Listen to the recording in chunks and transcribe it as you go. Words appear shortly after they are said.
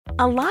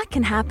A lot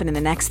can happen in the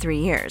next 3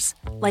 years.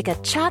 Like a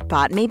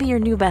chatbot may be your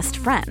new best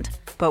friend.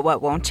 But what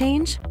won't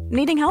change?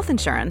 Needing health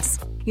insurance.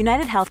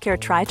 United Healthcare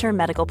Tri-Term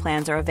Medical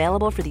Plans are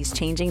available for these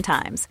changing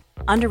times.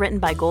 Underwritten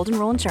by Golden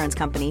Rule Insurance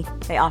Company,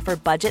 they offer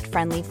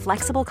budget-friendly,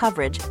 flexible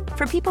coverage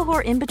for people who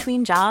are in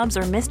between jobs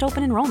or missed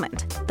open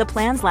enrollment. The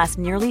plans last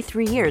nearly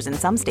 3 years in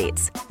some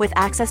states, with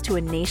access to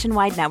a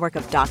nationwide network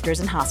of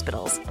doctors and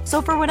hospitals.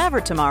 So for whatever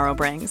tomorrow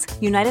brings,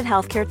 United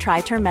Healthcare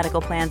Tri-Term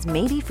Medical Plans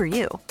may be for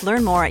you.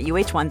 Learn more at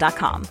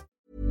uh1.com.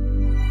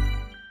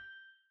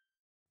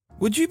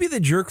 Would you be the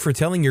jerk for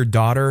telling your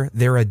daughter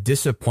they're a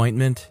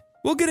disappointment?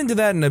 We'll get into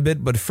that in a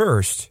bit, but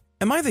first,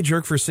 am I the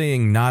jerk for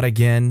saying not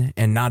again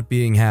and not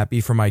being happy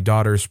for my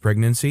daughter's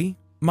pregnancy?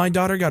 My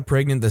daughter got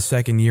pregnant the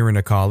second year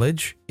into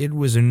college. It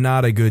was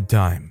not a good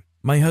time.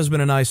 My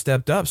husband and I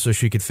stepped up so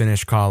she could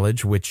finish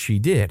college, which she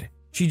did.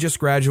 She just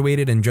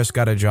graduated and just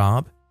got a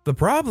job. The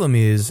problem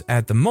is,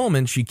 at the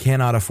moment, she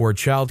cannot afford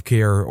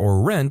childcare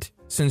or rent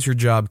since her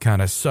job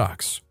kinda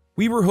sucks.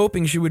 We were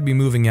hoping she would be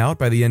moving out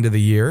by the end of the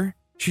year.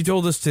 She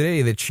told us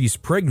today that she's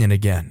pregnant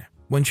again.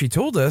 When she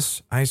told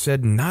us, I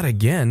said, not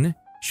again.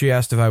 She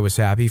asked if I was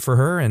happy for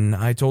her, and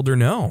I told her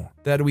no,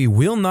 that we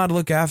will not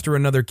look after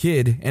another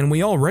kid, and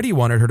we already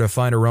wanted her to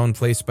find her own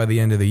place by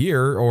the end of the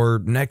year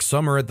or next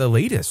summer at the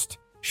latest.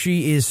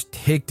 She is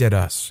ticked at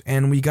us,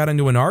 and we got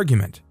into an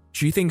argument.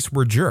 She thinks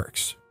we're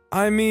jerks.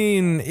 I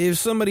mean, if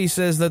somebody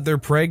says that they're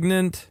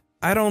pregnant,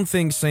 I don't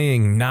think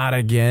saying not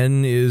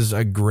again is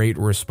a great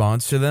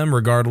response to them,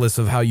 regardless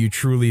of how you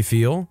truly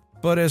feel.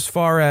 But as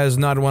far as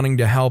not wanting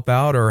to help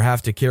out or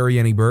have to carry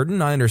any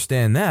burden, I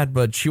understand that,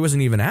 but she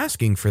wasn't even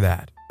asking for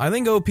that. I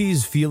think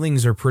OP's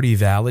feelings are pretty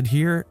valid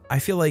here. I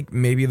feel like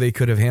maybe they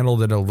could have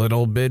handled it a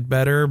little bit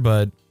better,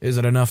 but is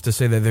it enough to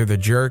say that they're the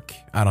jerk?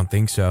 I don't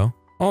think so.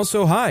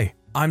 Also, hi,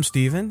 I'm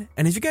Steven,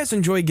 and if you guys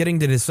enjoy getting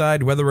to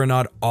decide whether or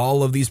not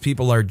all of these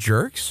people are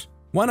jerks,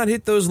 why not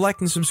hit those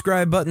like and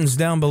subscribe buttons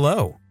down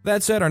below?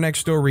 That said, our next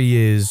story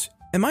is,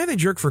 am I the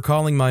jerk for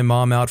calling my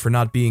mom out for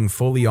not being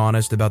fully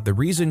honest about the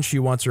reason she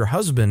wants her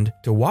husband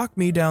to walk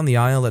me down the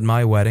aisle at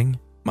my wedding?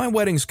 My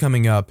wedding's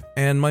coming up,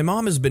 and my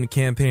mom has been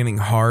campaigning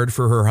hard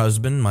for her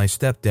husband, my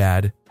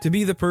stepdad, to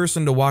be the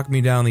person to walk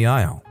me down the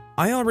aisle.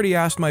 I already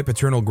asked my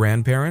paternal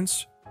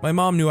grandparents. My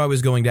mom knew I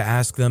was going to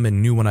ask them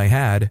and knew when I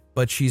had,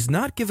 but she's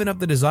not given up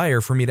the desire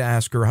for me to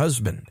ask her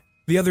husband.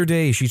 The other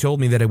day, she told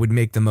me that it would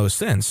make the most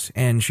sense,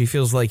 and she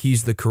feels like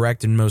he's the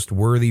correct and most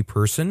worthy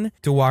person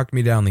to walk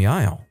me down the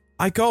aisle.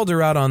 I called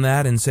her out on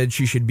that and said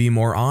she should be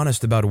more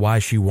honest about why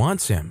she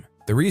wants him.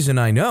 The reason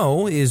I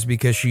know is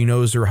because she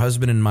knows her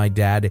husband and my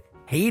dad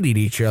hated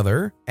each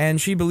other, and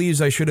she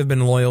believes I should have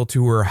been loyal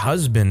to her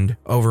husband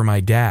over my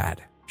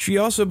dad. She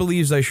also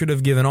believes I should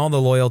have given all the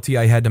loyalty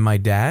I had to my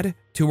dad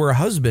to her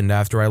husband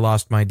after I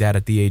lost my dad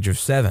at the age of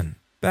 7.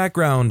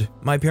 Background,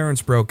 my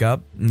parents broke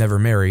up, never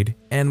married,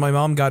 and my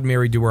mom got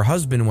married to her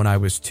husband when I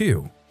was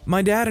 2.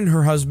 My dad and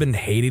her husband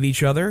hated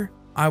each other.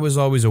 I was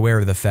always aware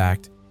of the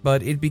fact,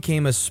 but it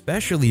became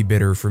especially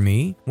bitter for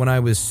me when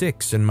I was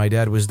 6 and my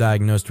dad was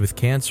diagnosed with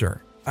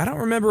cancer. I don't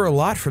remember a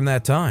lot from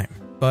that time,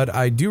 but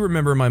I do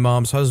remember my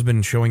mom's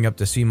husband showing up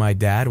to see my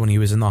dad when he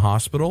was in the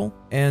hospital,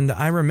 and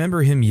I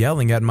remember him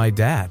yelling at my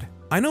dad.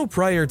 I know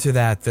prior to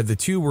that the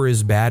two were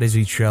as bad as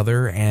each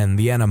other and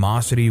the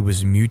animosity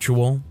was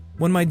mutual.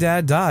 When my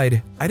dad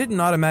died, I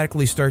didn't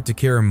automatically start to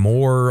care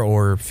more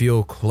or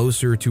feel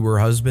closer to her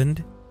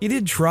husband. He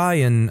did try,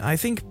 and I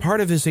think part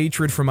of his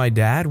hatred for my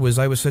dad was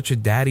I was such a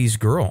daddy's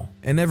girl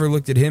and never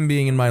looked at him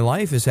being in my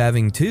life as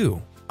having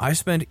two. I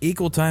spent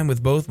equal time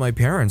with both my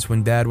parents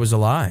when dad was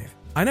alive.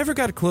 I never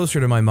got closer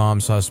to my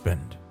mom's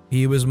husband.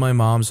 He was my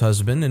mom's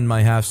husband and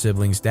my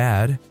half-sibling's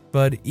dad,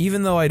 but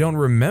even though I don't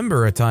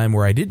remember a time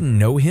where I didn't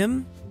know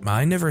him,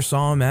 I never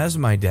saw him as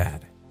my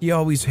dad. He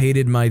always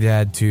hated my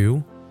dad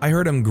too. I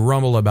heard him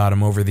grumble about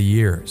him over the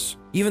years.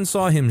 Even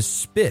saw him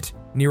spit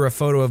near a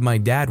photo of my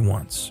dad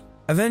once.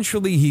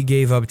 Eventually, he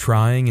gave up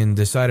trying and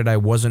decided I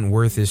wasn't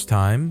worth his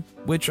time,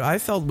 which I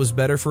felt was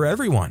better for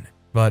everyone.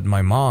 But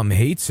my mom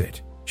hates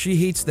it. She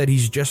hates that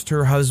he's just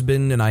her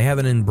husband and I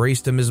haven't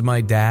embraced him as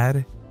my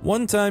dad.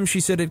 One time she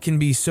said it can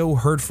be so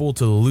hurtful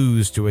to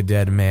lose to a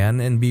dead man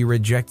and be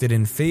rejected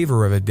in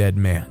favor of a dead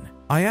man.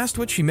 I asked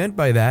what she meant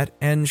by that,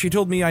 and she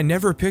told me I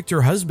never picked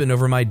her husband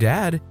over my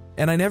dad,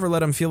 and I never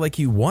let him feel like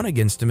he won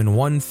against him in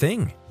one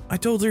thing. I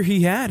told her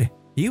he had.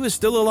 He was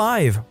still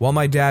alive while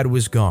my dad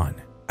was gone.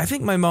 I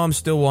think my mom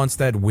still wants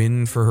that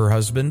win for her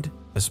husband,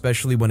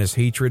 especially when his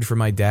hatred for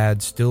my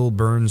dad still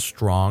burns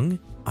strong.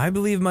 I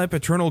believe my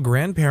paternal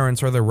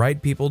grandparents are the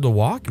right people to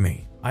walk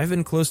me. I've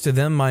been close to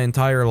them my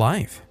entire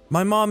life.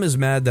 My mom is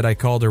mad that I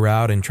called her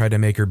out and tried to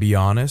make her be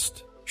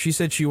honest. She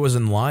said she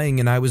wasn't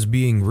lying and I was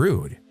being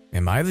rude.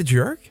 Am I the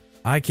jerk?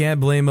 I can't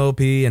blame OP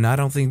and I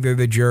don't think they're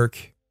the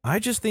jerk. I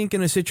just think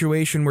in a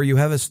situation where you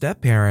have a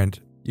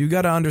step-parent, you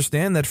gotta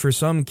understand that for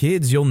some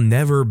kids you'll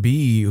never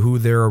be who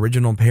their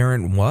original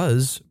parent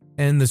was.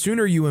 And the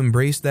sooner you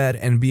embrace that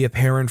and be a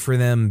parent for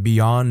them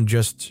beyond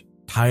just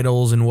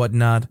titles and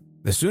whatnot,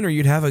 the sooner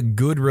you'd have a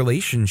good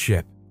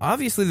relationship.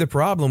 Obviously, the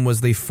problem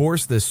was they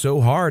forced this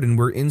so hard and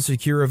were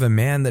insecure of a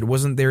man that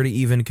wasn't there to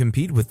even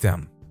compete with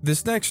them.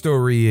 This next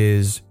story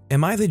is,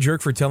 am I the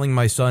jerk for telling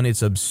my son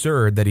it's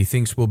absurd that he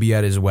thinks we'll be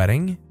at his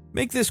wedding?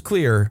 Make this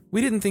clear,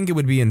 we didn't think it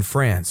would be in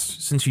France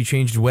since he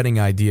changed wedding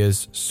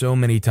ideas so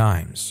many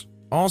times.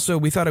 Also,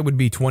 we thought it would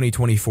be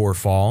 2024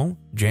 fall.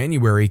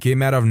 January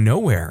came out of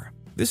nowhere.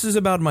 This is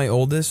about my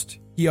oldest.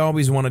 He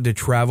always wanted to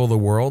travel the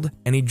world,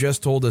 and he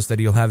just told us that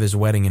he'll have his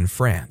wedding in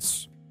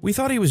France. We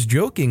thought he was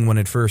joking when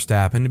it first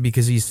happened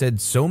because he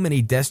said so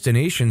many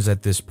destinations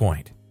at this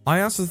point.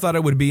 I also thought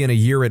it would be in a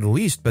year at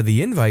least, but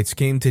the invites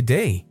came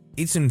today.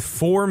 It's in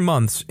 4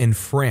 months in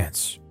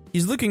France.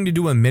 He's looking to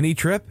do a mini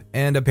trip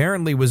and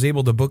apparently was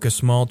able to book a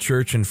small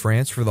church in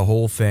France for the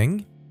whole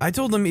thing. I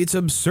told him it's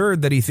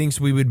absurd that he thinks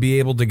we would be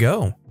able to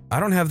go. I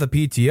don't have the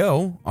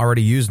PTO,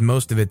 already used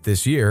most of it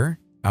this year.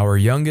 Our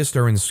youngest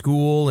are in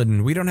school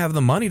and we don't have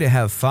the money to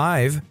have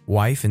 5,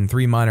 wife and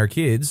 3 minor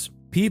kids.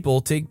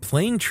 People take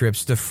plane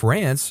trips to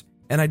France,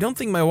 and I don't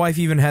think my wife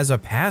even has a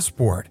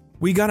passport.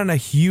 We got in a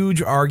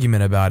huge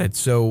argument about it,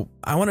 so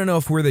I want to know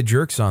if we're the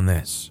jerks on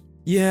this.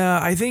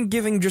 Yeah, I think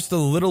giving just a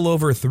little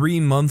over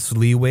 3 months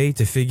leeway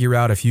to figure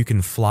out if you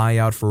can fly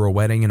out for a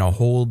wedding in a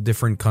whole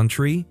different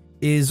country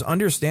is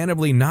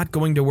understandably not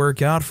going to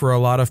work out for a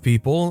lot of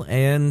people,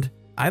 and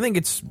I think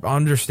it's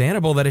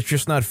understandable that it's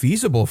just not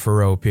feasible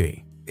for OP.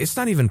 It's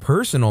not even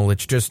personal,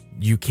 it's just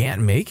you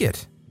can't make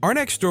it. Our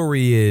next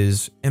story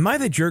is, am I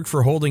the jerk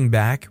for holding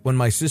back when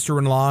my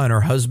sister-in-law and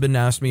her husband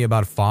asked me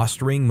about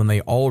fostering when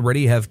they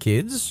already have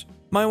kids?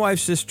 My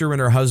wife's sister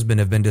and her husband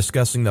have been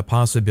discussing the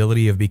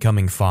possibility of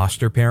becoming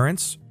foster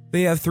parents.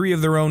 They have 3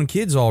 of their own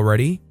kids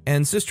already,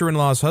 and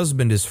sister-in-law's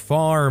husband is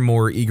far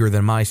more eager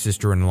than my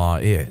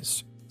sister-in-law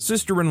is.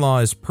 Sister-in-law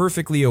is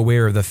perfectly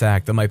aware of the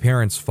fact that my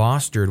parents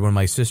fostered when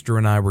my sister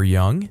and I were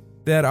young,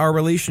 that our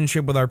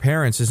relationship with our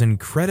parents is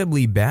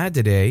incredibly bad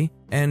today,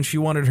 and she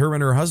wanted her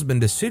and her husband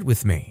to sit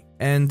with me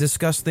and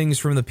discuss things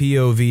from the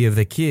POV of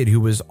the kid who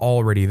was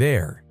already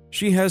there.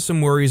 She has some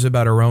worries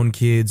about her own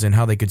kids and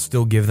how they could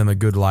still give them a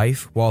good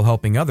life while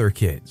helping other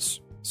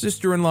kids.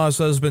 Sister-in-law's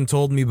husband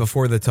told me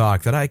before the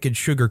talk that I could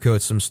sugarcoat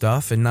some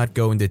stuff and not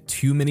go into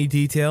too many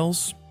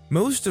details.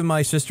 Most of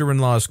my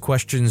sister-in-law's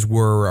questions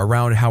were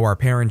around how our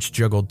parents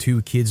juggled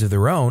 2 kids of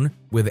their own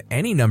with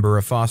any number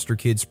of foster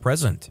kids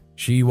present.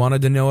 She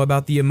wanted to know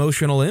about the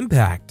emotional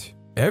impact.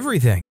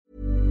 Everything.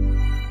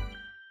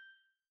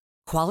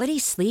 Quality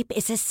sleep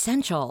is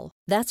essential.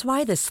 That's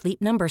why the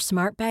Sleep Number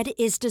Smart Bed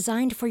is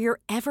designed for your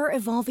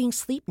ever-evolving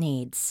sleep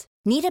needs.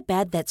 Need a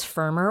bed that's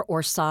firmer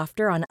or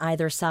softer on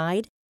either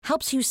side?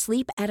 Helps you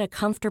sleep at a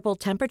comfortable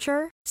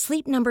temperature?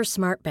 Sleep Number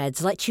Smart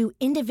Beds let you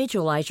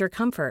individualize your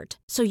comfort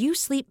so you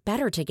sleep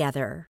better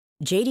together.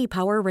 J.D.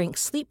 Power ranks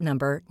Sleep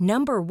Number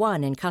number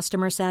 1 in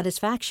customer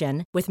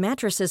satisfaction with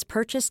mattresses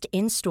purchased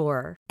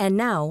in-store. And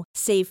now,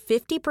 save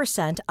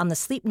 50% on the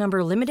Sleep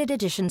Number Limited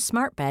Edition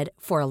Smart Bed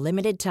for a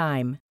limited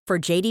time. For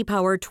J.D.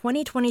 Power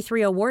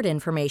 2023 award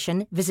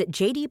information, visit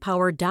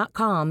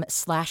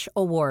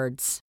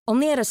jdpower.com/awards.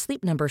 Only at a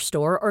Sleep Number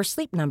store or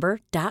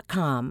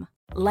sleepnumber.com.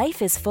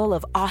 Life is full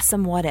of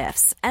awesome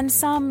what-ifs, and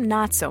some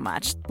not so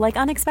much, like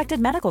unexpected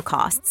medical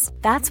costs.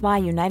 That's why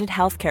United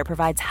Healthcare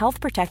provides Health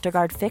Protector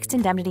Guard fixed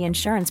indemnity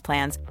insurance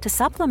plans to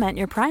supplement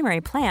your primary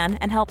plan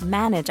and help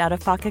manage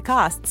out-of-pocket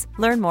costs.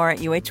 Learn more at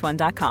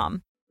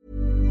uh1.com.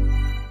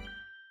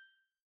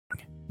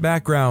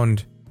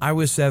 Background: I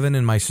was 7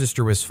 and my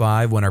sister was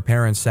 5 when our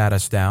parents sat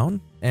us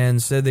down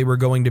and said they were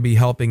going to be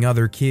helping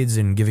other kids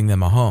and giving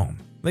them a home.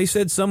 They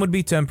said some would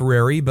be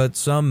temporary, but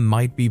some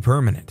might be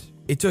permanent.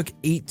 It took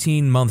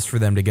 18 months for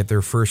them to get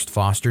their first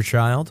foster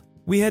child.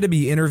 We had to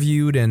be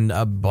interviewed and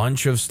a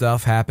bunch of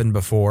stuff happened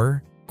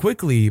before.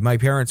 Quickly, my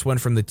parents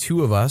went from the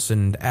 2 of us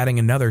and adding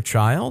another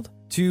child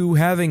to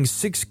having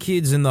 6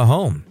 kids in the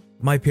home.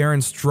 My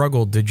parents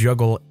struggled to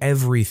juggle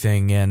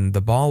everything and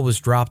the ball was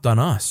dropped on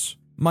us.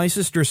 My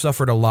sister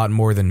suffered a lot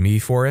more than me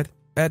for it.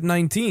 At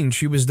 19,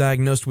 she was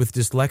diagnosed with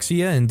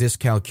dyslexia and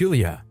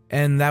dyscalculia,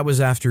 and that was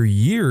after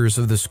years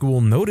of the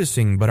school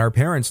noticing but our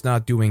parents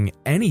not doing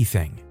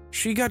anything.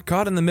 She got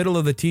caught in the middle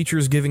of the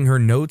teachers giving her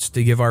notes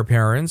to give our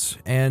parents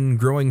and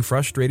growing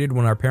frustrated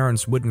when our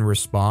parents wouldn't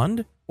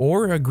respond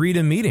or agree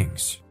to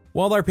meetings.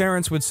 While our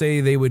parents would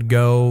say they would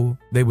go,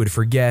 they would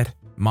forget,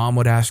 mom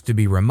would ask to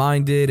be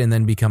reminded and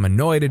then become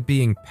annoyed at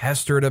being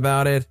pestered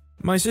about it.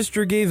 My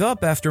sister gave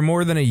up after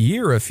more than a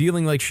year of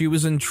feeling like she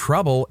was in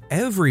trouble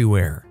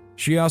everywhere.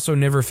 She also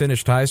never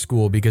finished high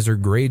school because her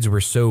grades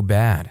were so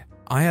bad.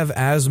 I have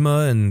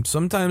asthma and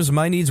sometimes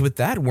my needs with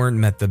that weren't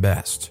met the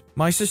best.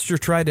 My sister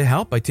tried to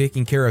help by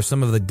taking care of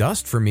some of the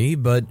dust for me,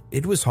 but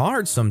it was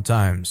hard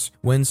sometimes.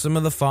 When some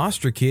of the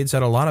foster kids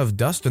had a lot of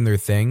dust in their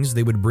things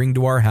they would bring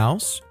to our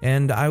house,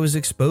 and I was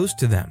exposed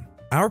to them.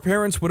 Our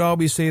parents would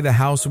always say the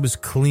house was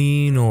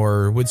clean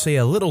or would say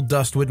a little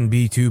dust wouldn't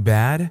be too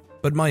bad,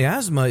 but my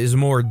asthma is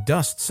more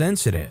dust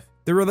sensitive.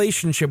 The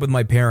relationship with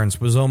my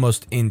parents was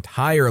almost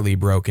entirely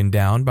broken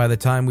down by the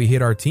time we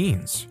hit our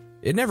teens.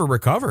 It never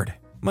recovered.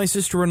 My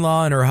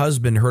sister-in-law and her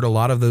husband heard a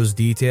lot of those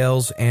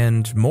details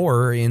and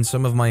more in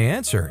some of my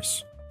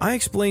answers. I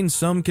explained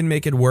some can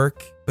make it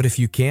work, but if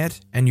you can't,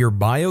 and your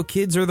bio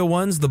kids are the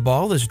ones the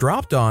ball is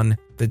dropped on,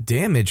 the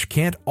damage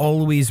can't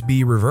always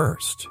be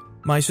reversed.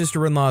 My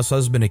sister-in-law's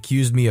husband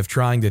accused me of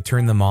trying to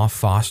turn them off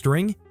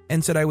fostering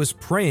and said I was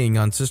preying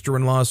on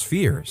sister-in-law's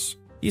fears.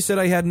 He said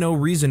I had no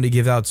reason to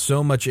give out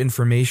so much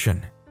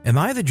information. Am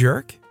I the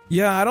jerk?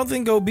 Yeah, I don't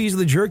think OB's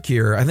the jerk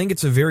here. I think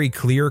it's a very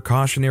clear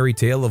cautionary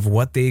tale of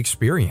what they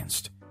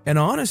experienced. And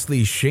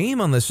honestly,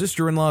 shame on the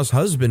sister-in-law's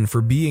husband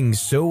for being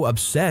so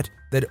upset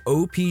that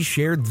OP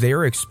shared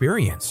their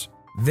experience.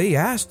 They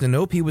asked and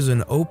OP was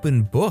an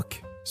open book.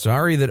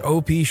 Sorry that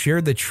OP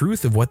shared the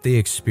truth of what they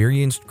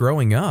experienced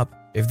growing up.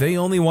 If they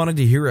only wanted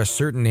to hear a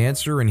certain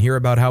answer and hear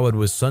about how it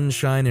was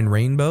sunshine and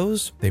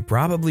rainbows, they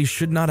probably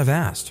should not have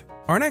asked.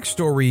 Our next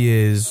story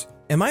is,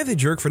 am I the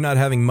jerk for not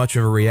having much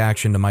of a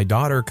reaction to my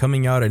daughter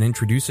coming out and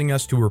introducing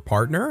us to her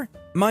partner?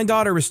 My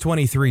daughter is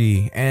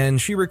 23 and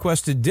she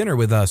requested dinner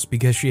with us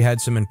because she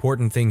had some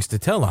important things to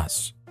tell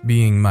us.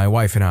 Being my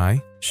wife and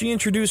I, she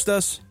introduced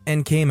us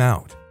and came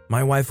out.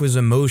 My wife was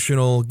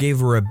emotional, gave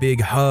her a big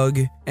hug,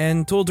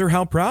 and told her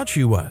how proud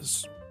she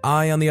was.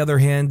 I, on the other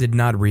hand, did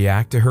not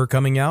react to her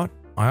coming out.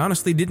 I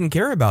honestly didn't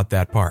care about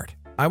that part.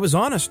 I was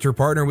honest her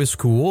partner was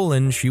cool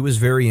and she was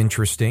very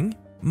interesting.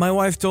 My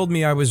wife told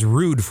me I was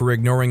rude for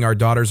ignoring our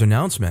daughter's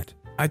announcement.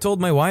 I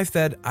told my wife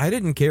that I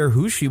didn't care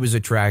who she was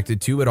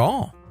attracted to at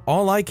all.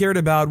 All I cared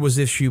about was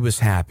if she was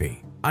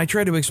happy. I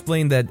tried to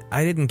explain that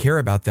I didn't care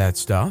about that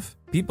stuff.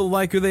 People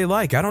like who they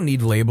like. I don't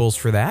need labels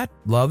for that.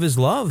 Love is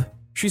love.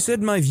 She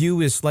said my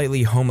view is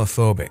slightly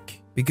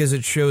homophobic because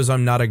it shows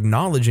I'm not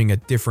acknowledging a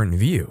different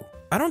view.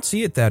 I don't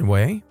see it that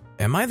way.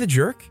 Am I the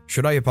jerk?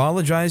 Should I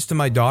apologize to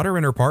my daughter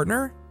and her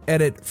partner?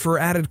 Edit, for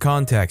added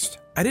context,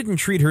 I didn't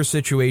treat her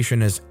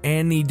situation as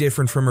any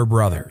different from her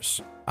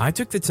brother's. I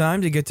took the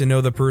time to get to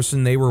know the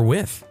person they were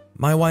with.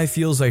 My wife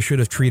feels I should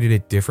have treated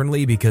it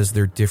differently because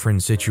they're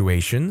different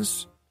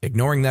situations.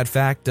 Ignoring that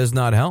fact does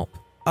not help.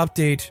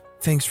 Update,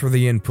 thanks for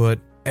the input.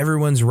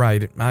 Everyone's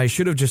right, I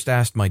should have just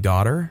asked my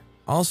daughter.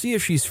 I'll see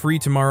if she's free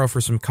tomorrow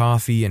for some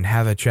coffee and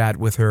have a chat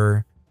with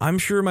her. I'm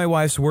sure my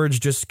wife's words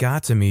just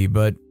got to me,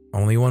 but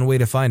only one way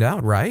to find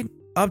out, right?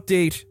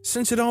 Update,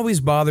 since it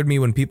always bothered me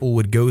when people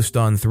would ghost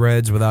on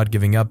threads without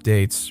giving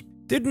updates.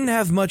 Didn't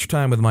have much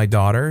time with my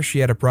daughter, she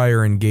had a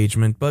prior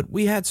engagement, but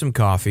we had some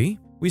coffee.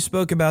 We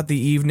spoke about the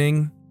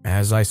evening.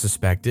 As I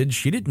suspected,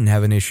 she didn't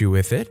have an issue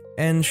with it,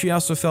 and she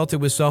also felt it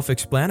was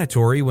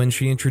self-explanatory when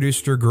she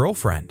introduced her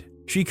girlfriend.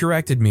 She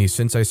corrected me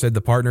since I said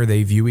the partner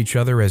they view each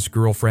other as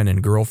girlfriend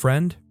and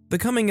girlfriend. The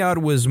coming out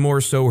was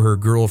more so her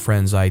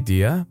girlfriend's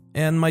idea,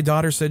 and my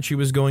daughter said she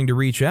was going to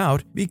reach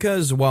out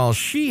because while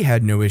she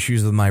had no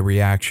issues with my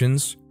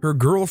reactions, her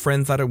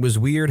girlfriend thought it was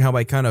weird how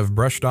I kind of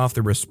brushed off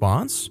the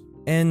response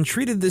and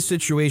treated this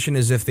situation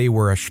as if they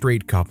were a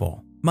straight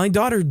couple. My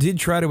daughter did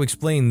try to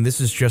explain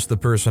this is just the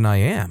person I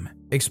am,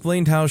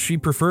 explained how she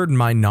preferred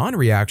my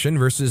non-reaction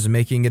versus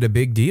making it a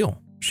big deal.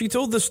 She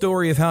told the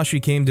story of how she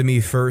came to me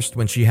first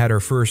when she had her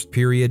first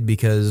period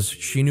because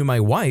she knew my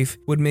wife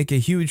would make a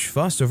huge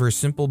fuss over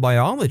simple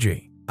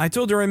biology. I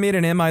told her I made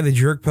an Am I the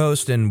Jerk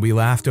post and we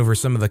laughed over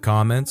some of the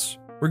comments.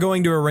 We're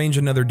going to arrange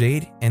another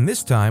date, and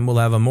this time we'll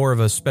have more of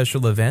a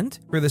special event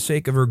for the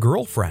sake of her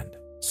girlfriend,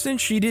 since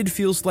she did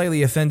feel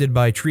slightly offended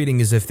by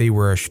treating as if they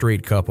were a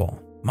straight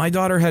couple. My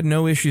daughter had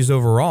no issues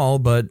overall,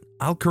 but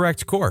I'll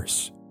correct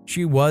course.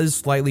 She was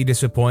slightly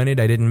disappointed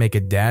I didn't make a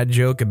dad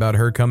joke about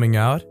her coming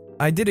out.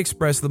 I did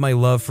express that my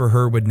love for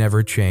her would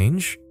never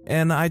change,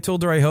 and I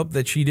told her I hoped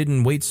that she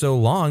didn't wait so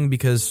long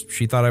because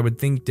she thought I would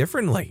think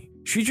differently.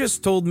 She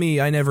just told me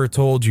I never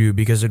told you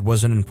because it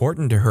wasn't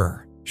important to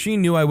her. She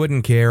knew I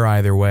wouldn't care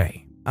either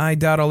way. I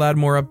doubt I'll add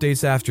more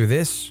updates after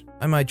this.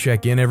 I might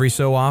check in every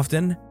so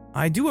often.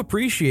 I do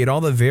appreciate all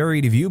the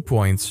varied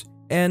viewpoints,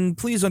 and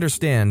please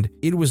understand,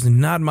 it was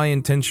not my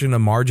intention to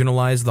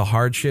marginalize the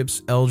hardships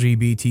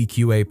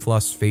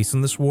LGBTQA+ face in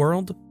this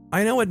world.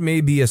 I know it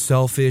may be a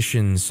selfish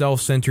and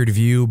self-centered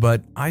view,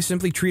 but I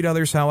simply treat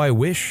others how I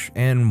wish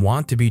and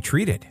want to be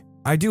treated.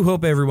 I do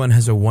hope everyone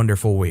has a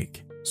wonderful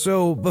week.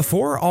 So,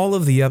 before all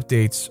of the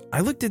updates,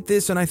 I looked at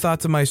this and I thought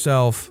to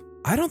myself,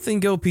 I don't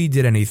think OP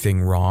did anything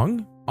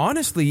wrong.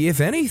 Honestly, if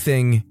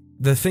anything,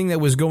 the thing that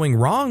was going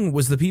wrong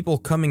was the people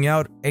coming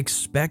out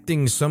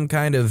expecting some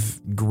kind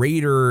of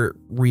greater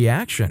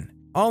reaction.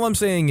 All I'm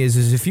saying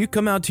is if you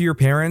come out to your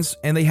parents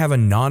and they have a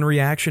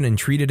non-reaction and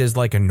treat it as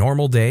like a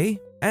normal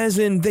day, as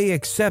in they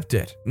accept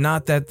it,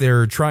 not that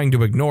they're trying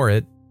to ignore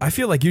it, I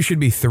feel like you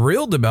should be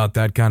thrilled about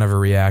that kind of a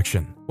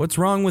reaction. What's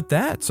wrong with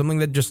that? Something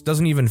that just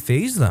doesn't even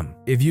faze them.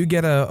 If you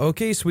get a,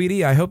 okay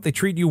sweetie, I hope they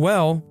treat you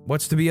well,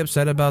 what's to be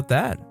upset about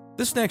that?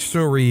 This next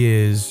story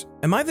is,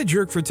 am I the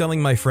jerk for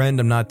telling my friend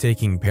I'm not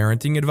taking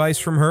parenting advice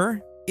from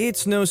her?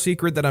 It's no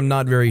secret that I'm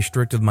not very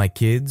strict with my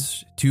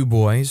kids, 2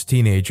 boys,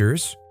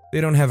 teenagers. They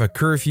don't have a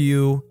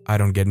curfew. I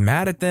don't get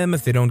mad at them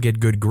if they don't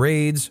get good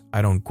grades.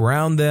 I don't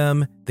ground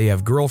them. They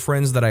have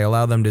girlfriends that I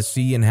allow them to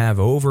see and have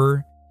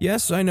over.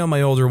 Yes, I know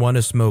my older one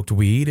has smoked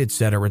weed,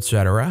 etc.,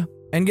 etc.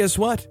 And guess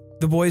what?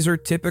 The boys are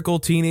typical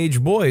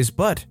teenage boys,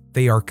 but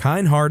they are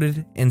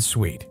kind-hearted and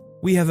sweet.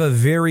 We have a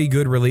very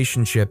good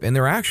relationship and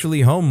they're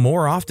actually home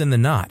more often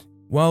than not.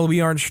 While we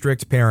aren't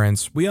strict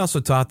parents, we also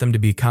taught them to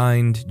be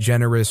kind,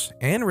 generous,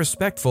 and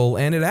respectful,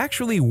 and it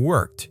actually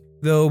worked.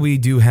 Though we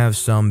do have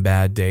some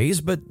bad days,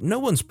 but no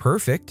one's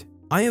perfect.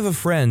 I have a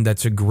friend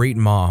that's a great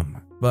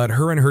mom, but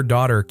her and her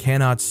daughter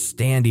cannot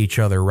stand each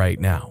other right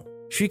now.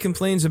 She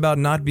complains about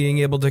not being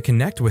able to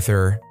connect with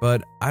her,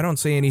 but I don't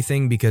say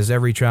anything because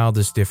every child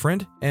is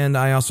different, and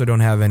I also don't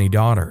have any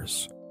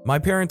daughters. My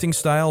parenting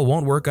style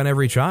won't work on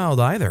every child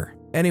either.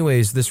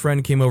 Anyways, this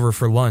friend came over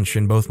for lunch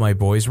and both my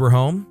boys were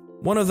home.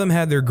 One of them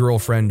had their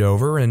girlfriend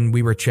over and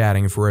we were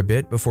chatting for a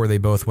bit before they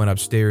both went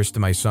upstairs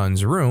to my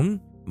son's room.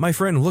 My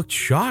friend looked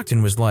shocked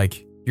and was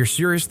like, "You're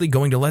seriously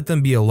going to let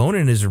them be alone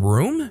in his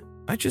room?"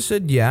 I just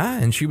said yeah,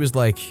 and she was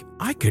like,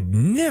 "I could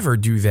never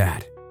do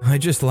that." I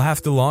just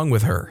laughed along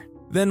with her.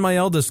 Then my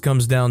eldest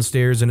comes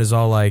downstairs and is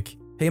all like,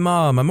 "Hey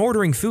mom, I'm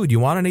ordering food, you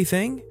want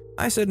anything?"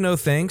 I said no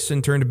thanks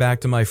and turned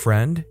back to my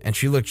friend, and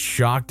she looked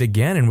shocked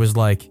again and was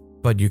like,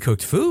 "But you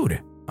cooked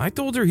food." I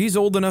told her he's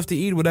old enough to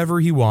eat whatever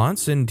he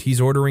wants and he's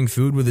ordering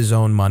food with his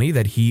own money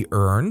that he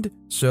earned,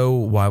 so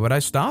why would I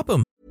stop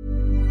him?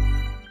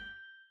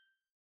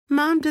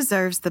 Mom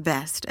deserves the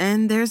best,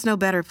 and there's no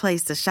better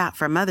place to shop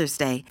for Mother's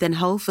Day than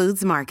Whole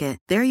Foods Market.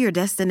 They're your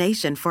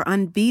destination for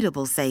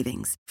unbeatable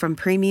savings, from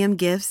premium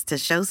gifts to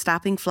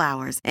show-stopping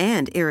flowers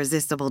and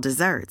irresistible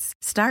desserts.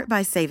 Start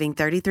by saving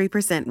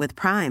 33% with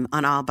Prime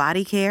on all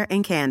body care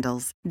and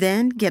candles.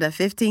 Then get a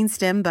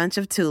 15-stem bunch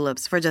of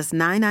tulips for just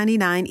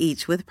 $9.99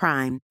 each with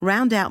Prime.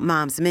 Round out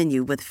Mom's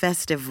menu with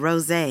festive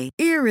rosé,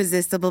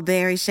 irresistible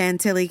berry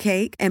chantilly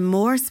cake, and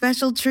more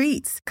special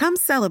treats. Come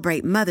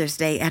celebrate Mother's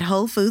Day at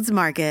Whole Foods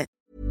Market.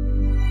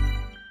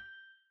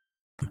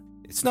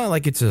 It's not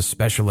like it's a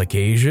special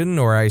occasion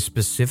or I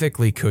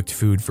specifically cooked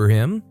food for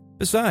him.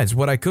 Besides,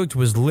 what I cooked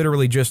was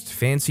literally just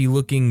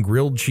fancy-looking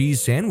grilled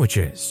cheese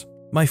sandwiches.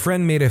 My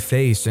friend made a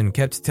face and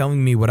kept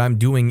telling me what I'm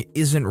doing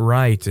isn't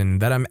right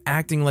and that I'm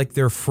acting like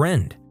their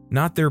friend,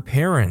 not their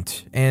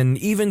parent, and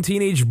even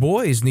teenage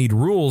boys need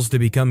rules to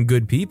become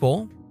good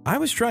people. I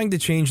was trying to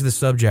change the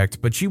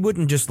subject, but she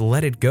wouldn't just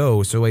let it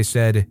go, so I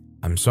said,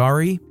 "I'm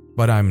sorry,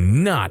 but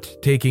I'm not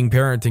taking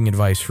parenting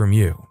advice from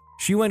you."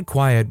 She went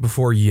quiet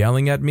before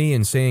yelling at me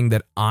and saying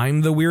that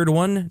I'm the weird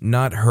one,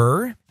 not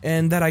her,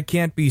 and that I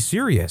can't be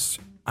serious.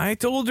 I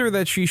told her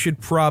that she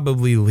should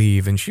probably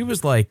leave, and she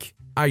was like,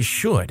 "I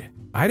should.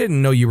 I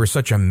didn't know you were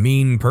such a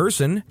mean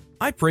person.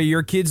 I pray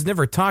your kids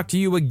never talk to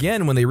you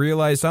again when they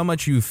realize how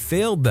much you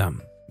failed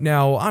them."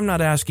 Now, I'm not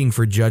asking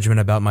for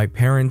judgment about my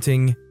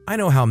parenting. I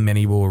know how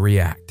many will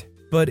react.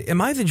 But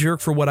am I the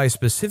jerk for what I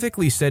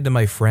specifically said to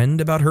my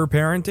friend about her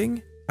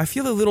parenting? I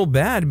feel a little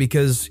bad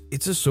because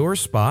it's a sore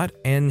spot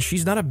and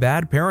she's not a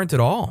bad parent at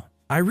all.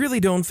 I really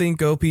don't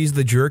think OP's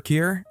the jerk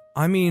here.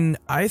 I mean,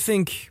 I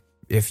think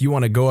if you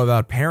want to go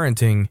about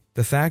parenting,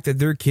 the fact that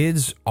their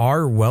kids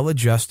are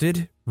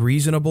well-adjusted,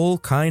 reasonable,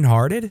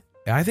 kind-hearted,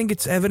 I think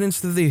it's evidence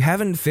that they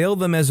haven't failed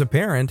them as a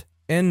parent.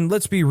 And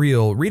let's be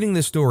real, reading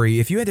this story,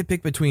 if you had to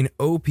pick between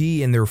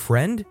OP and their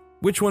friend,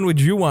 which one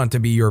would you want to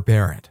be your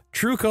parent?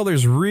 True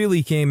colors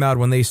really came out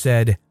when they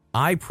said,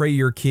 "I pray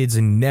your kids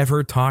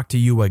never talk to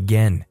you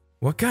again."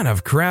 What kind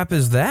of crap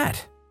is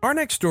that? Our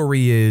next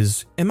story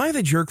is, am I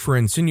the jerk for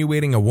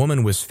insinuating a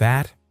woman was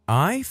fat?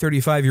 I,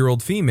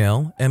 35-year-old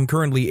female, am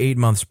currently 8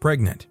 months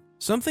pregnant.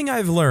 Something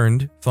I've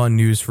learned, fun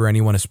news for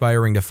anyone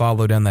aspiring to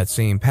follow down that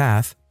same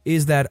path,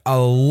 is that a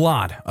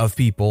lot of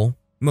people,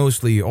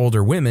 mostly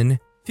older women,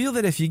 feel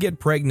that if you get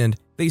pregnant,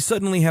 they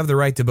suddenly have the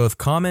right to both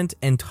comment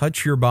and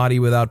touch your body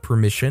without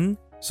permission,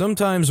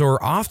 sometimes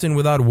or often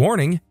without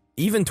warning,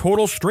 even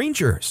total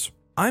strangers.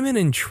 I'm an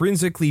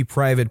intrinsically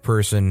private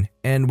person,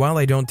 and while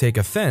I don't take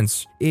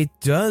offense, it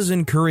does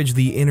encourage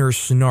the inner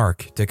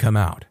snark to come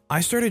out.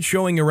 I started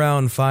showing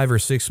around 5 or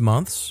 6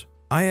 months.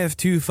 I have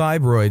 2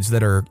 fibroids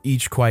that are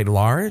each quite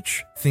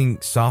large,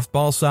 think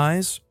softball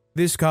size.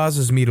 This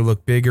causes me to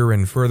look bigger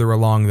and further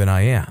along than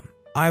I am.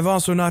 I've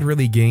also not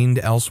really gained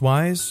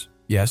elsewise.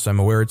 Yes, I'm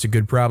aware it's a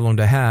good problem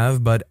to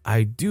have, but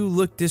I do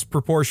look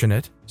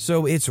disproportionate,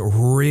 so it's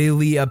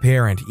really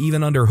apparent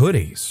even under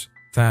hoodies.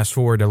 Fast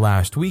forward to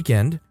last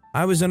weekend,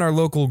 I was in our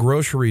local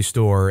grocery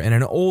store and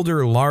an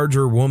older,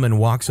 larger woman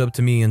walks up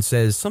to me and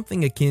says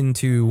something akin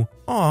to,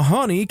 "Aw,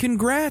 honey,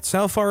 congrats,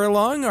 how far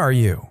along are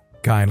you?"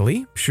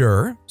 Kindly,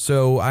 sure.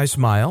 So I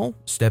smile,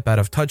 step out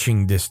of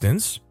touching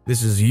distance,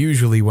 this is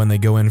usually when they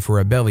go in for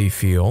a belly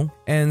feel,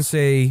 and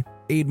say,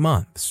 8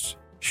 months.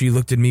 She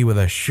looked at me with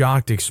a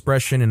shocked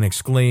expression and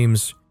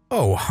exclaims,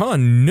 "Oh,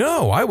 hun,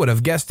 no, I would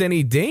have guessed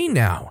any day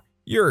now.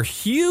 You're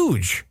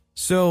huge."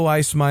 So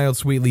I smiled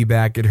sweetly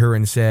back at her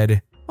and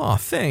said, "Aw,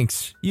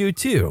 thanks, you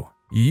too."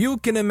 You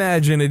can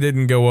imagine it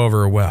didn't go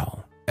over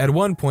well. At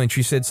one point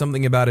she said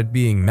something about it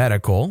being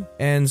medical,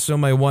 and so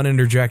my one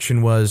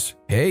interjection was,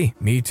 "Hey,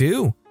 me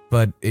too."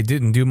 But it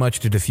didn't do much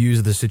to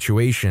diffuse the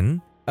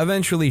situation.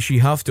 Eventually she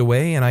huffed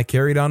away and I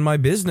carried on my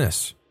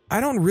business. I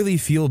don't really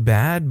feel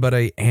bad, but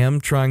I am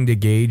trying to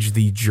gauge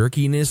the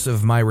jerkiness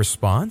of my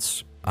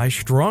response. I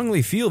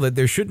strongly feel that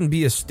there shouldn't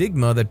be a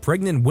stigma that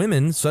pregnant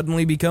women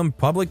suddenly become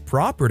public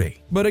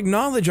property, but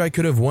acknowledge I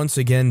could have once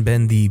again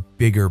been the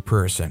bigger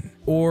person.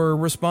 Or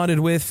responded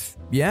with,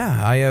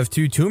 yeah, I have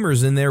 2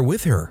 tumors in there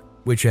with her,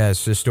 which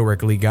has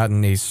historically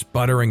gotten a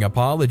sputtering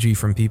apology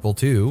from people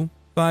too.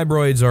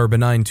 Fibroids are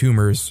benign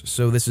tumors,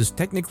 so this is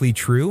technically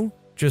true,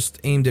 just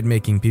aimed at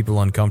making people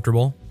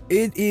uncomfortable.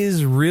 It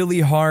is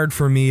really hard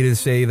for me to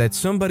say that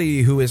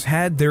somebody who has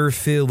had their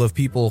fill of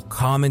people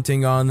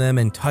commenting on them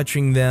and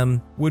touching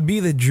them would be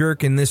the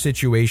jerk in this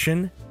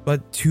situation,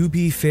 but to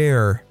be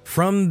fair,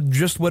 from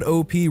just what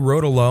OP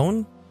wrote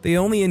alone, they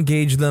only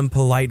engaged them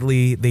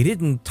politely, they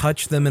didn't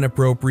touch them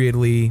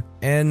inappropriately,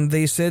 and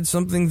they said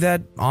something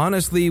that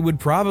honestly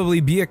would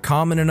probably be a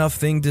common enough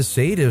thing to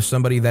say to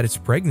somebody that is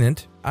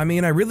pregnant. I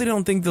mean, I really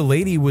don't think the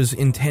lady was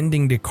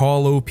intending to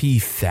call OP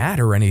fat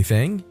or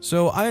anything,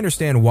 so I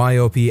understand why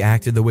OP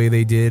acted the way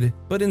they did,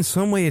 but in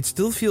some way it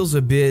still feels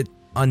a bit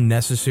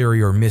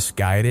unnecessary or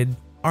misguided.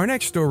 Our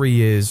next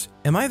story is,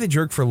 am I the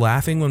jerk for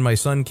laughing when my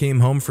son came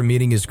home from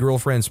meeting his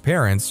girlfriend's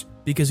parents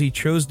because he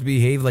chose to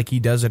behave like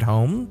he does at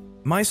home?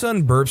 My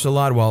son burps a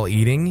lot while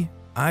eating.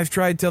 I've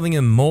tried telling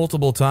him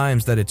multiple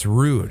times that it's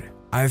rude.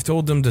 I've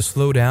told him to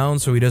slow down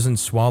so he doesn't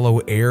swallow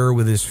air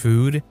with his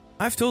food.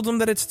 I've told him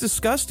that it's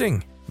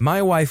disgusting.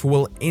 My wife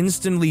will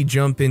instantly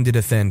jump in to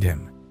defend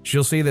him.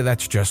 She'll say that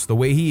that's just the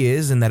way he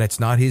is and that it's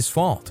not his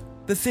fault.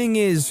 The thing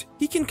is,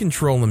 he can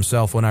control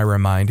himself when I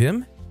remind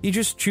him. He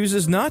just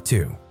chooses not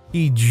to.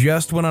 He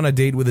just went on a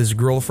date with his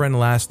girlfriend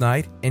last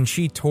night and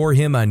she tore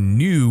him a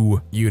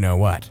new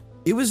you-know-what.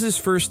 It was his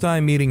first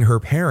time meeting her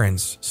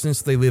parents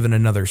since they live in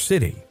another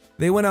city.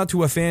 They went out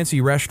to a fancy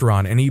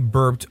restaurant and he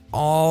burped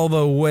all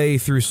the way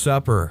through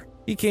supper.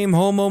 He came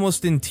home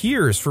almost in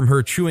tears from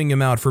her chewing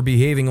him out for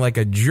behaving like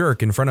a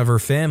jerk in front of her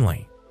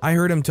family. I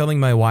heard him telling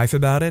my wife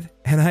about it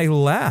and I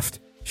laughed.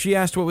 She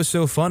asked what was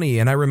so funny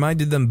and I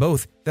reminded them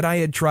both that I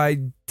had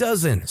tried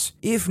dozens,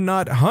 if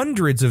not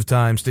hundreds of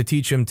times to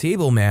teach him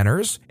table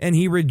manners and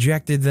he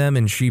rejected them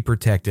and she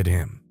protected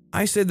him.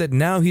 I said that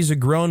now he's a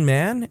grown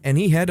man and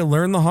he had to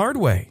learn the hard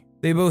way.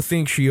 They both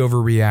think she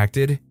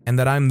overreacted and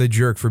that I'm the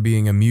jerk for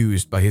being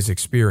amused by his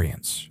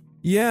experience.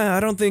 Yeah,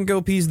 I don't think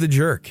OP's the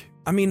jerk.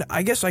 I mean,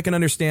 I guess I can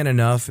understand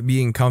enough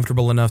being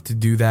comfortable enough to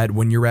do that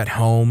when you're at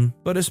home,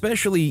 but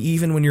especially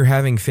even when you're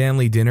having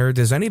family dinner,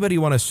 does anybody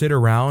want to sit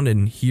around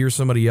and hear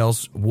somebody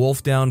else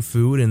wolf down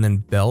food and then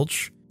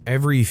belch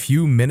every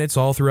few minutes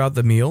all throughout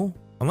the meal?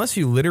 Unless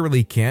you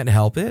literally can't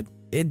help it.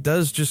 It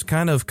does just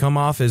kind of come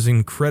off as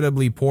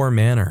incredibly poor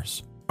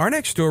manners. Our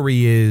next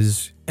story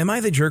is, am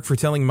I the jerk for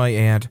telling my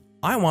aunt,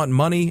 I want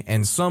money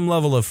and some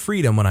level of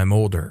freedom when I'm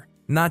older,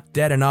 not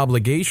debt and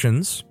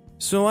obligations?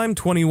 So I'm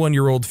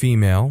 21-year-old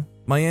female.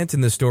 My aunt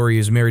in the story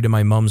is married to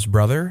my mom's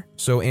brother,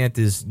 so aunt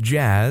is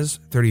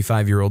Jazz,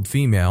 35-year-old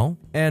female,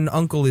 and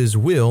uncle is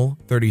Will,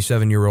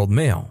 37-year-old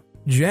male.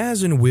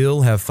 Jazz and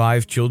Will have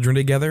 5 children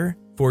together,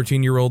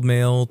 14-year-old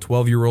male,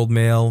 12-year-old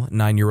male,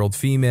 9-year-old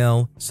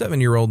female,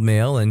 7-year-old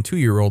male, and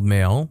 2-year-old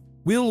male.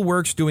 Will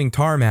works doing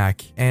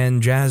tarmac,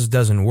 and Jazz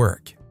doesn't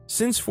work.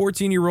 Since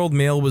 14-year-old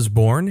male was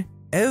born,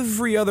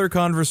 every other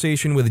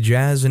conversation with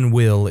Jazz and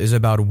Will is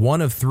about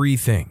one of 3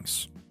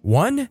 things.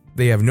 1,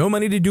 they have no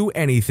money to do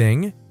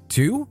anything.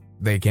 2,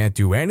 they can't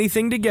do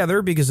anything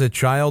together because a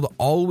child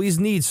always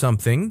needs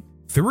something.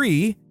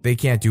 3, they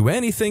can't do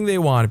anything they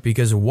want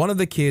because one of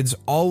the kids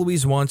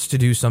always wants to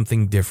do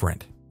something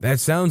different. That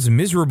sounds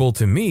miserable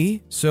to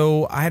me,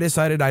 so I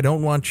decided I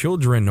don't want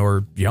children,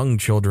 or young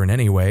children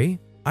anyway.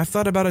 I've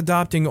thought about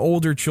adopting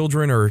older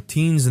children or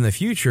teens in the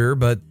future,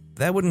 but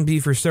that wouldn't be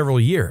for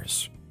several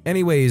years.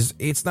 Anyways,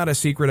 it's not a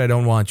secret I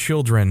don't want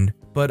children,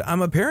 but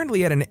I'm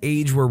apparently at an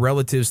age where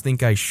relatives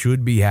think I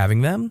should be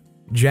having them.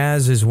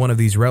 Jazz is one of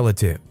these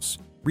relatives.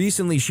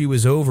 Recently she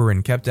was over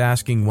and kept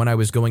asking when I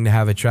was going to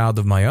have a child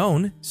of my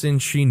own,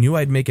 since she knew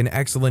I'd make an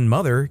excellent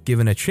mother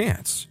given a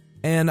chance.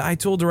 And I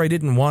told her I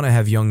didn't want to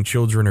have young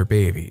children or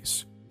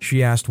babies.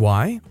 She asked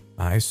why.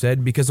 I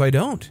said because I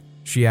don't.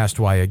 She asked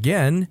why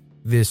again.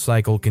 This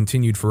cycle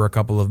continued for a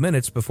couple of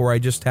minutes before I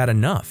just had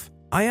enough.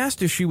 I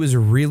asked if she was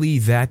really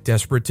that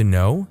desperate to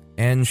know,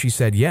 and she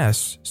said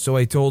yes, so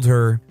I told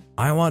her,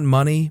 I want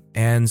money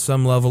and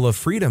some level of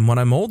freedom when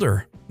I'm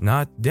older,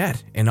 not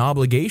debt and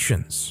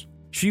obligations.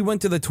 She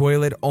went to the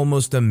toilet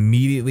almost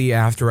immediately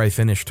after I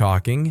finished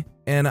talking,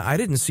 and I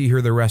didn't see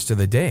her the rest of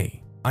the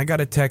day. I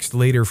got a text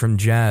later from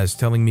Jazz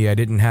telling me I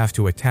didn't have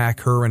to attack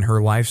her and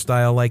her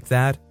lifestyle like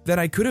that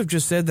I could have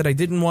just said that I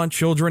didn't want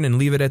children and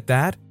leave it at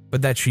that,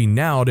 but that she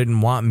now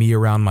didn't want me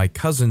around my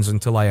cousins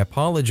until I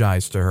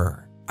apologized to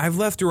her. I've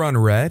left her on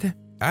red.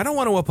 I don't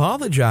want to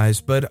apologize,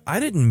 but I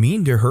didn't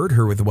mean to hurt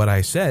her with what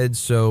I said,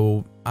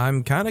 so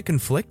I'm kind of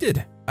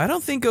conflicted. I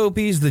don't think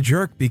OP's the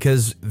jerk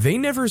because they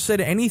never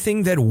said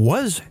anything that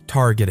was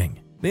targeting.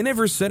 They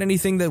never said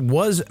anything that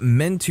was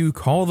meant to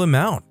call them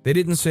out. They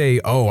didn't say,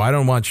 oh, I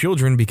don't want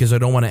children because I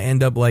don't want to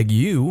end up like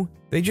you.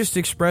 They just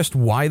expressed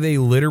why they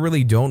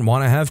literally don't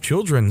want to have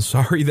children.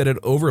 Sorry that it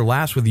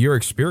overlaps with your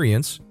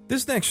experience.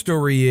 This next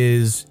story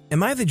is,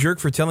 am I the jerk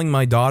for telling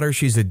my daughter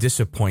she's a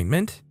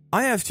disappointment?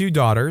 I have two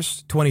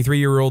daughters,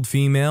 23-year-old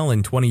female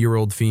and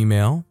 20-year-old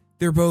female.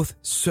 They're both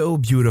so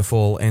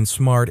beautiful and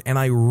smart, and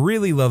I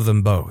really love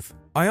them both.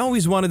 I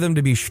always wanted them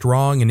to be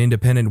strong and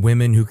independent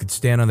women who could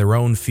stand on their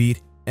own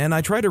feet, and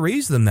I tried to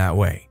raise them that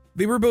way.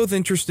 They were both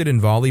interested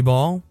in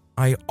volleyball.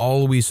 I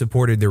always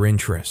supported their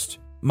interest.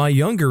 My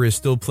younger is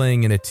still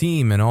playing in a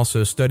team and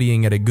also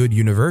studying at a good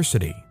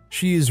university.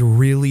 She is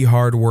really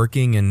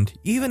hardworking, and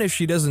even if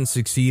she doesn't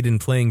succeed in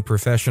playing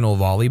professional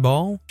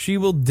volleyball, she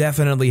will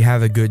definitely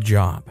have a good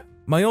job.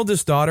 My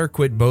oldest daughter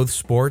quit both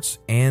sports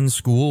and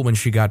school when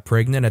she got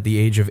pregnant at the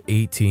age of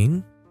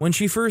 18. When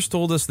she first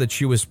told us that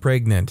she was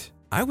pregnant,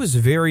 I was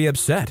very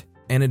upset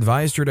and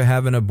advised her to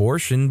have an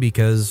abortion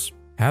because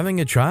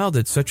having a child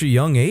at such a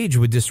young age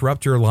would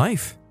disrupt her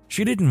life.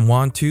 She didn't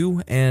want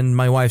to, and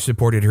my wife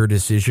supported her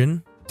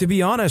decision. To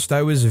be honest,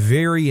 I was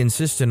very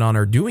insistent on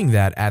her doing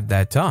that at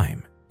that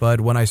time. But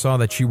when I saw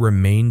that she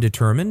remained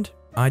determined,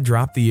 I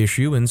dropped the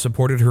issue and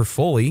supported her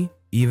fully,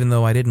 even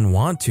though I didn't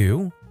want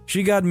to.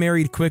 She got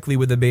married quickly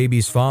with the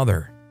baby's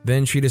father.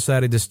 Then she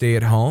decided to stay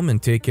at home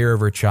and take care of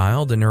her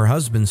child, and her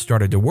husband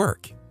started to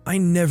work. I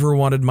never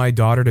wanted my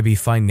daughter to be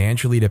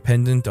financially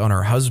dependent on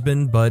her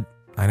husband, but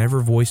I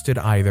never voiced it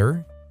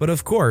either. But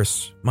of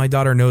course, my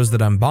daughter knows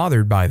that I'm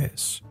bothered by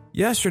this.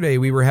 Yesterday,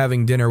 we were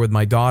having dinner with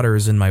my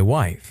daughters and my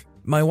wife.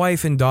 My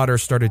wife and daughter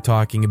started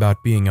talking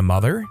about being a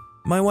mother.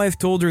 My wife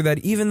told her that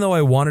even though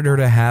I wanted her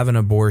to have an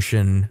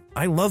abortion,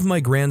 I love my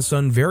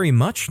grandson very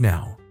much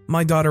now.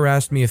 My daughter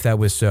asked me if that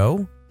was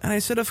so, and I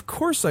said of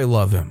course I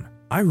love him.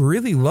 I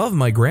really love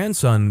my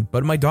grandson,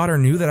 but my daughter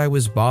knew that I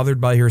was bothered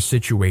by her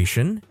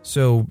situation,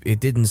 so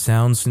it didn't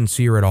sound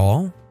sincere at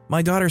all.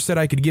 My daughter said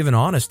I could give an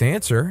honest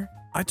answer.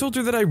 I told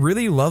her that I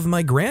really love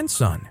my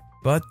grandson,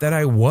 but that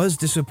I was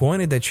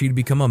disappointed that she'd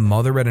become a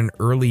mother at an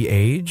early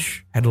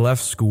age, had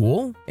left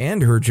school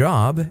and her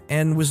job,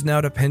 and was now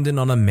dependent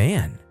on a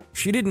man.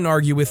 She didn't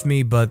argue with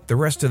me, but the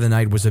rest of the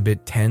night was a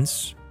bit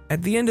tense.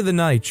 At the end of the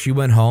night, she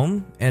went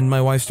home, and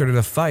my wife started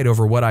a fight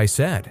over what I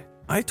said.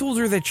 I told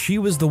her that she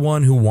was the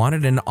one who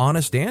wanted an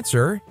honest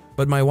answer,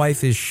 but my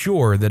wife is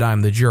sure that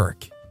I'm the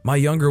jerk. My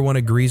younger one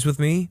agrees with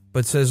me,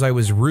 but says I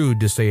was rude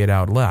to say it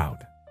out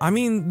loud. I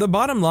mean, the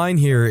bottom line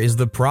here is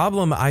the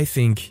problem, I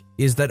think,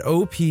 is that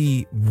OP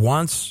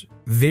wants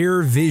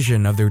their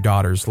vision of their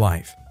daughter's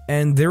life.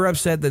 And they're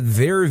upset that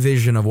their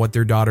vision of what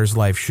their daughter's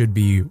life should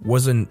be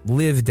wasn't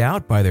lived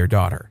out by their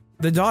daughter.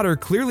 The daughter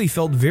clearly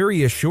felt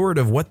very assured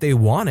of what they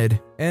wanted,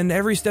 and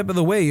every step of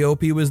the way,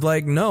 OP was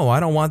like, no,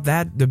 I don't want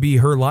that to be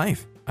her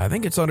life. I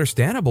think it's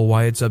understandable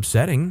why it's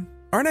upsetting.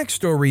 Our next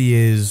story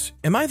is,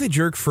 am I the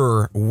jerk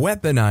for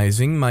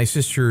weaponizing my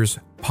sister's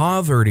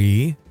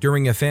poverty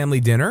during a family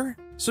dinner?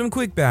 Some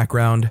quick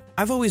background.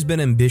 I've always been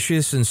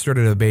ambitious and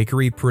started a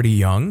bakery pretty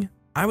young.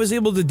 I was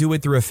able to do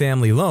it through a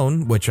family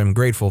loan, which I'm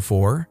grateful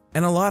for,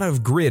 and a lot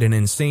of grit and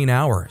insane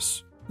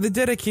hours. The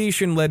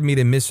dedication led me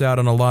to miss out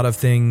on a lot of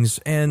things,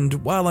 and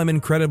while I'm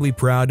incredibly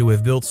proud to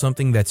have built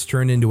something that's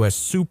turned into a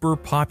super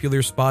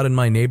popular spot in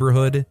my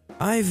neighborhood,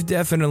 I've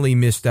definitely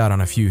missed out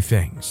on a few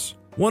things.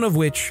 One of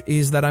which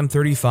is that I'm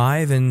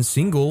 35 and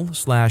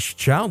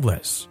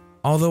single/childless.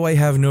 Although I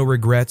have no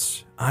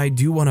regrets, I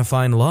do want to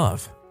find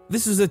love.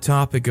 This is a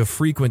topic of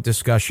frequent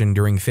discussion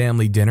during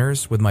family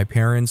dinners with my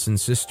parents and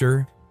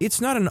sister.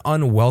 It's not an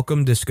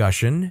unwelcome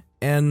discussion,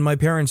 and my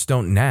parents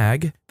don't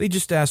nag. They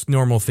just ask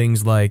normal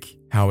things like,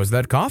 how was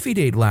that coffee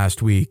date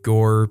last week?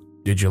 Or,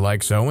 did you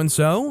like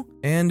so-and-so?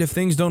 And if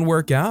things don't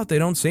work out, they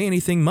don't say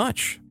anything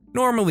much.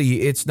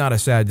 Normally, it's not a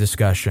sad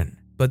discussion.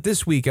 But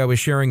this week, I was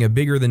sharing a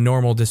bigger than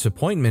normal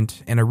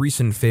disappointment and a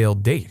recent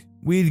failed date.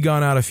 We'd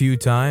gone out a few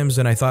times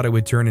and I thought it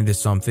would turn into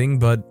something,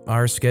 but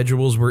our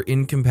schedules were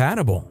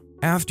incompatible.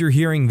 After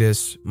hearing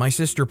this, my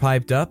sister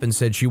piped up and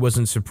said she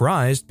wasn't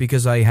surprised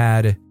because I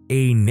had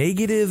a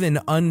negative and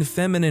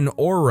unfeminine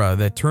aura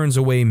that turns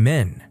away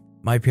men.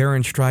 My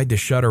parents tried to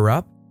shut her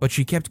up, but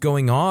she kept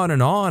going on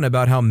and on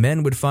about how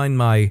men would find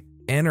my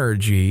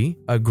energy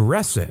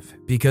aggressive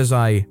because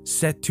I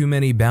set too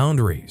many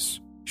boundaries.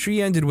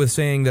 She ended with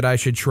saying that I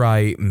should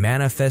try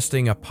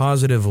manifesting a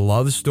positive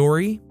love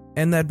story,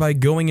 and that by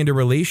going into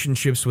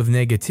relationships with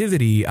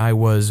negativity, I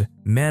was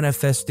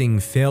manifesting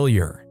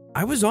failure.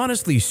 I was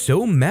honestly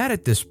so mad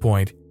at this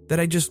point that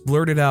I just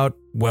blurted out,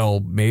 well,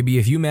 maybe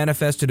if you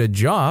manifested a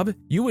job,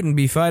 you wouldn't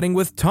be fighting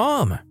with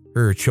Tom,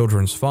 her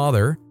children's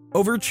father,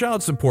 over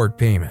child support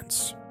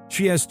payments.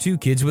 She has 2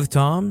 kids with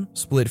Tom,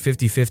 split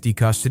 50-50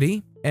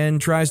 custody,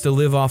 and tries to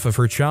live off of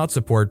her child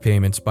support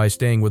payments by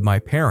staying with my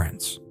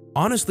parents.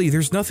 Honestly,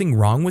 there's nothing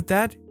wrong with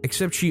that,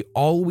 except she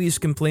always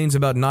complains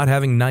about not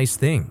having nice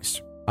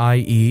things.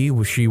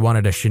 I.e., she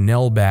wanted a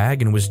Chanel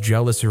bag and was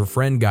jealous her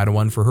friend got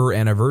one for her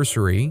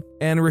anniversary,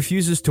 and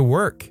refuses to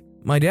work.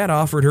 My dad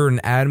offered her an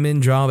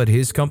admin job at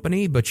his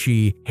company, but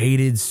she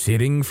hated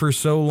sitting for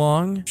so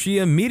long. She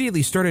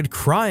immediately started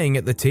crying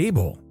at the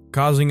table,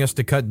 causing us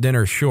to cut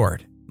dinner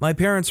short. My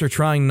parents are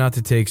trying not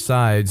to take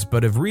sides,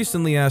 but have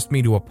recently asked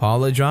me to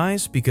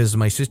apologize because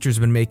my sister's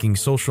been making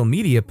social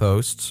media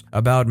posts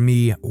about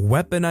me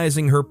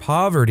weaponizing her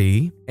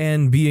poverty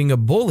and being a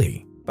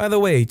bully. By the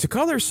way, to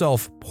call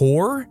herself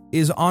poor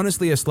is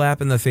honestly a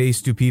slap in the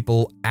face to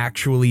people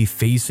actually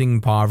facing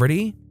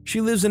poverty.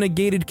 She lives in a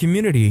gated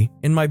community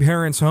in my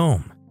parents'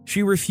 home.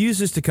 She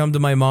refuses to come to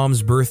my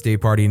mom's birthday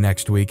party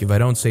next week if I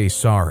don't say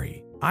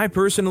sorry. I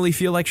personally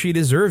feel like she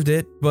deserved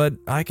it, but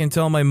I can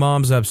tell my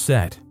mom's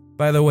upset.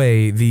 By the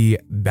way, the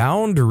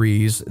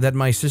boundaries that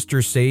my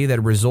sisters say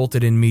that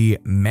resulted in me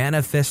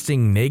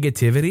manifesting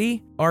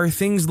negativity are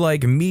things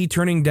like me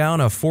turning down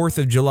a 4th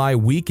of July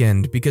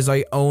weekend because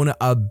I own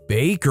a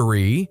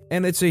bakery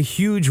and it's a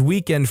huge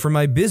weekend for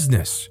my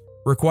business,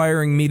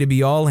 requiring me to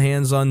be all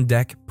hands on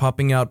deck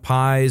popping out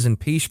pies and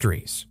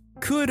pastries.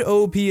 Could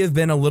OP have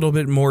been a little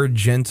bit more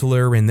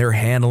gentler in their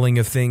handling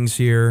of things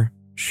here?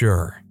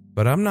 Sure,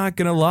 but I'm not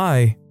gonna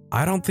lie,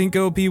 I don't think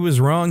OP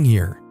was wrong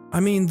here. I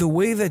mean, the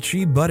way that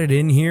she butted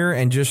in here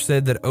and just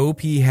said that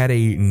OP had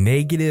a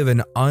negative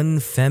and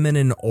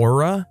unfeminine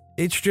aura,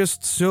 it's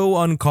just so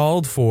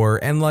uncalled for,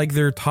 and like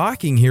they're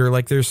talking here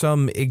like there's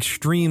some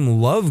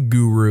extreme love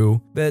guru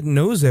that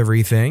knows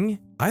everything.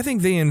 I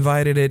think they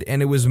invited it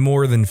and it was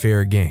more than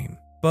fair game.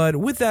 But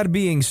with that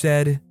being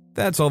said,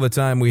 that's all the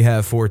time we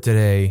have for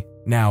today.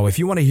 Now, if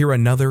you want to hear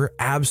another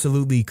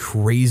absolutely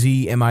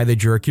crazy Am I the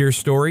Jerk Here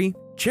story,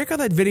 check out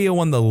that video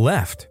on the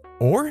left.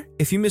 Or,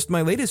 if you missed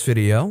my latest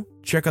video,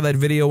 check out that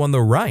video on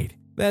the right.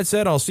 That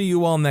said, I'll see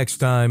you all next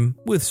time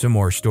with some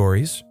more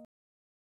stories.